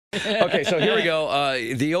Okay, so here we go.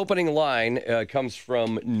 The opening line comes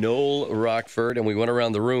from Noel Rochford, and we went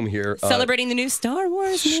around the room here. Celebrating the new Star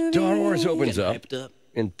Wars movie. Star Wars opens up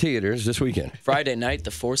in theaters this weekend. Friday night,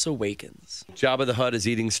 The Force Awakens. Jabba the Hutt is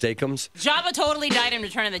eating steakums. Jabba totally died in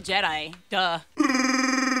Return of the Jedi. Duh.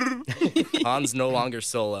 Han's no longer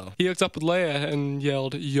solo. He hooked up with Leia and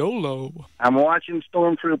yelled, YOLO. I'm watching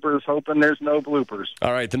Stormtroopers, hoping there's no bloopers.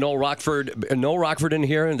 All right, the Noel Rochford in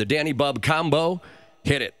here, and the Danny Bub combo.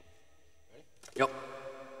 Hit it. Yep.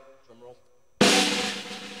 Drum roll.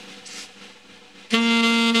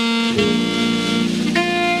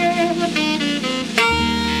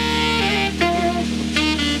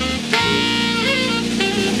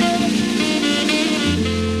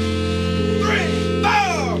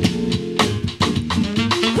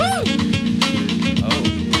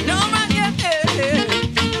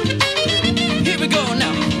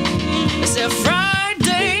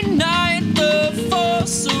 Friday night, The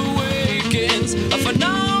Force Awakens, a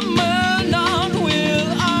phenomenon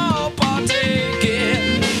we'll all partake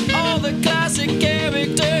in. All the classic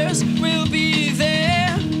characters will be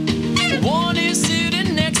there. One is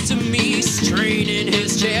sitting next to me, straining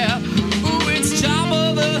his chair. Ooh, it's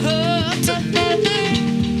Jabba the Hutt,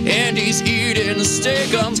 and he's eating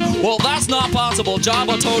steakums. Well, that's not possible.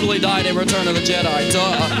 Jabba totally died in Return of the Jedi.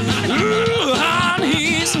 Duh. Ooh, and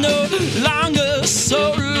he's no longer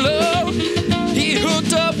solo. He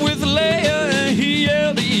hooked up with Leia and he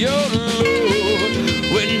yelled YOLO.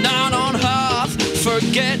 We're not on Hoth,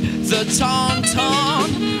 forget the Tauntaun.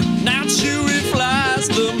 Now Chewie flies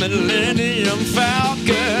the Millennium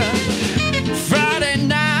Falcon. Friday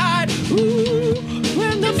night, ooh,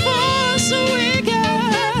 when the Force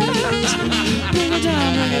Awakens. Bring it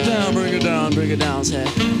down, bring it down, bring it down, bring it down. Say,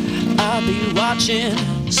 I'll be watching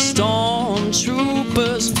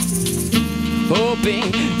Stormtroopers,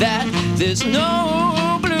 hoping that there's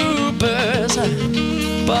no bloopers.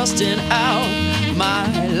 Busting out my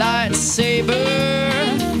lightsaber,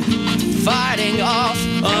 fighting off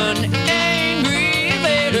an angry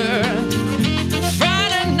Vader.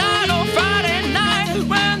 Friday night, oh Friday night,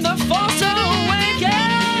 when the Force Awakens.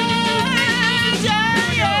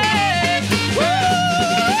 Yeah, yeah.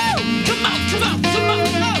 Woo! Come on, come on, come on.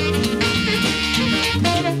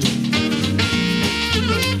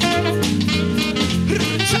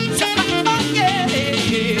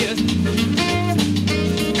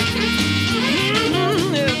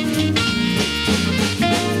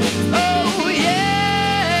 Oh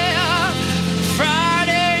yeah,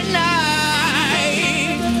 Friday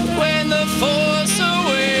night when the Force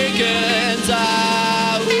Awakens.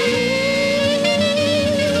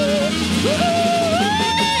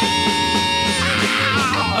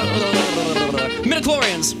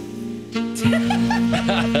 Midichlorians.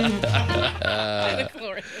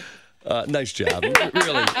 Nice job.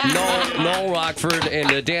 Really. Noel Rochford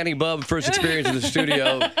and Danny Bub, first experience in the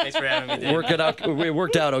studio. Thanks for having me, Dave. It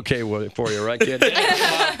worked out okay for you, right, kid?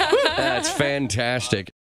 That's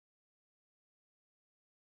fantastic.